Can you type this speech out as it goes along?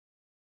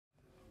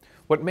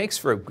What makes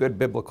for a good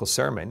biblical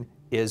sermon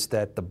is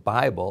that the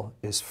Bible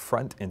is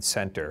front and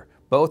center,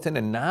 both in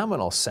a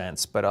nominal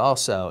sense, but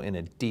also in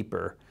a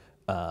deeper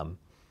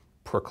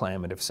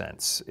proclamative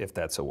sense, if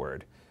that's a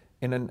word.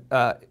 In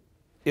a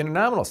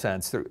nominal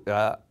sense,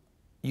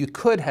 you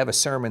could have a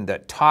sermon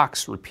that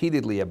talks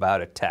repeatedly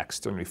about a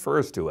text and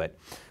refers to it,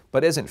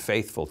 but isn't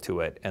faithful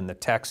to it, and the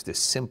text is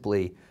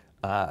simply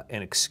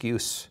an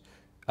excuse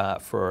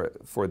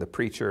for the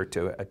preacher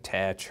to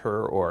attach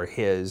her or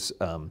his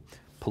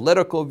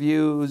political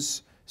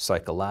views,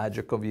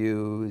 psychological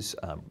views,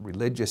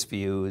 religious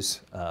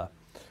views,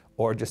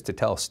 or just to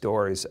tell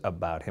stories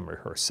about him or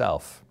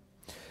herself.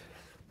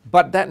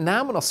 But that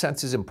nominal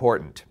sense is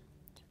important.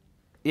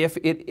 If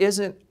it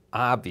isn't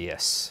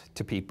obvious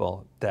to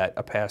people that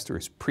a pastor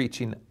is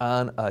preaching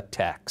on a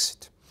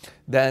text,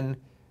 then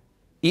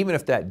even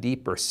if that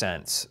deeper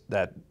sense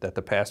that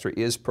the pastor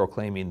is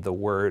proclaiming the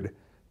word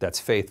that's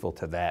faithful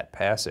to that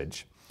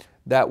passage,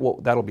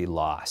 that'll be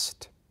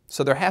lost.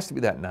 So there has to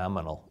be that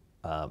nominal,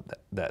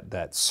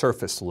 that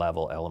surface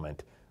level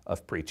element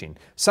of preaching.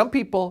 Some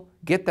people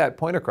get that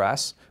point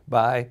across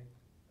by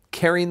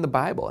carrying the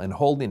Bible and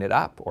holding it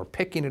up or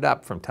picking it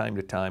up from time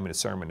to time in a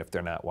sermon if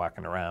they're not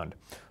walking around.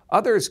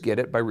 Others get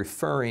it by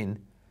referring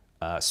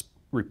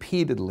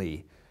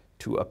repeatedly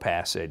to a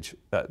passage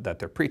that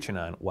they're preaching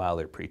on while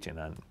they're preaching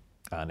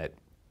on it.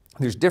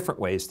 There's different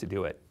ways to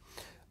do it.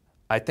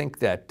 I think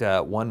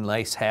that one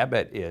nice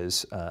habit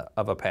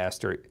of a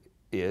pastor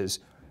is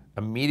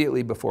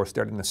immediately before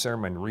starting the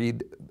sermon,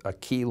 read a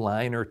key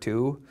line or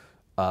two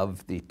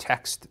of the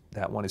text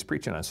that one is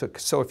preaching on.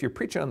 So if you're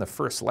preaching on the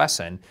first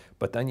lesson,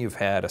 but then you've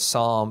had a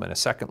psalm and a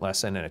second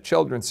lesson and a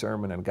children's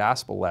sermon and a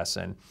gospel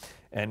lesson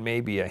and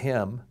maybe a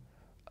hymn,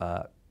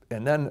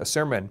 and then a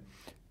sermon,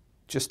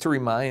 just to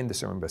remind the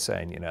sermon by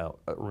saying,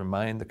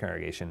 remind the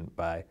congregation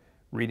by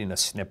reading a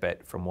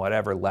snippet from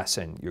whatever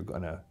lesson you're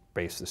going to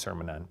base the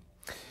sermon on.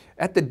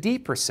 At the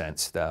deeper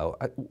sense, though,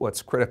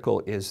 what's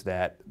critical is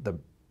that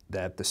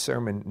the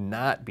sermon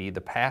not be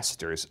the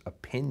pastor's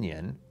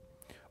opinion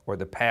or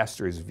the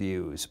pastor's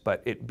views,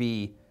 but it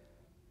be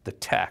the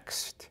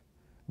text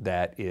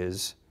that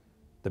is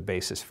the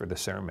basis for the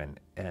sermon,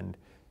 and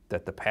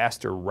that the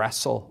pastor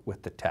wrestle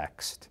with the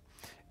text,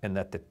 and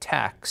that the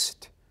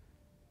text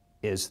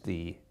is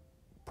the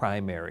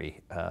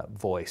primary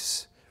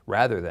voice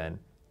rather than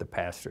the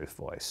pastor's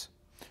voice.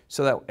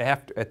 So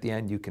that at the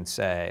end you can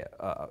say,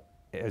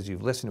 as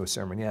you've listened to a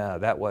sermon, yeah,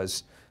 that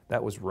was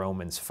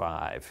Romans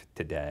 5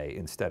 today,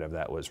 instead of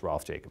that was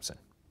Rolf Jacobson.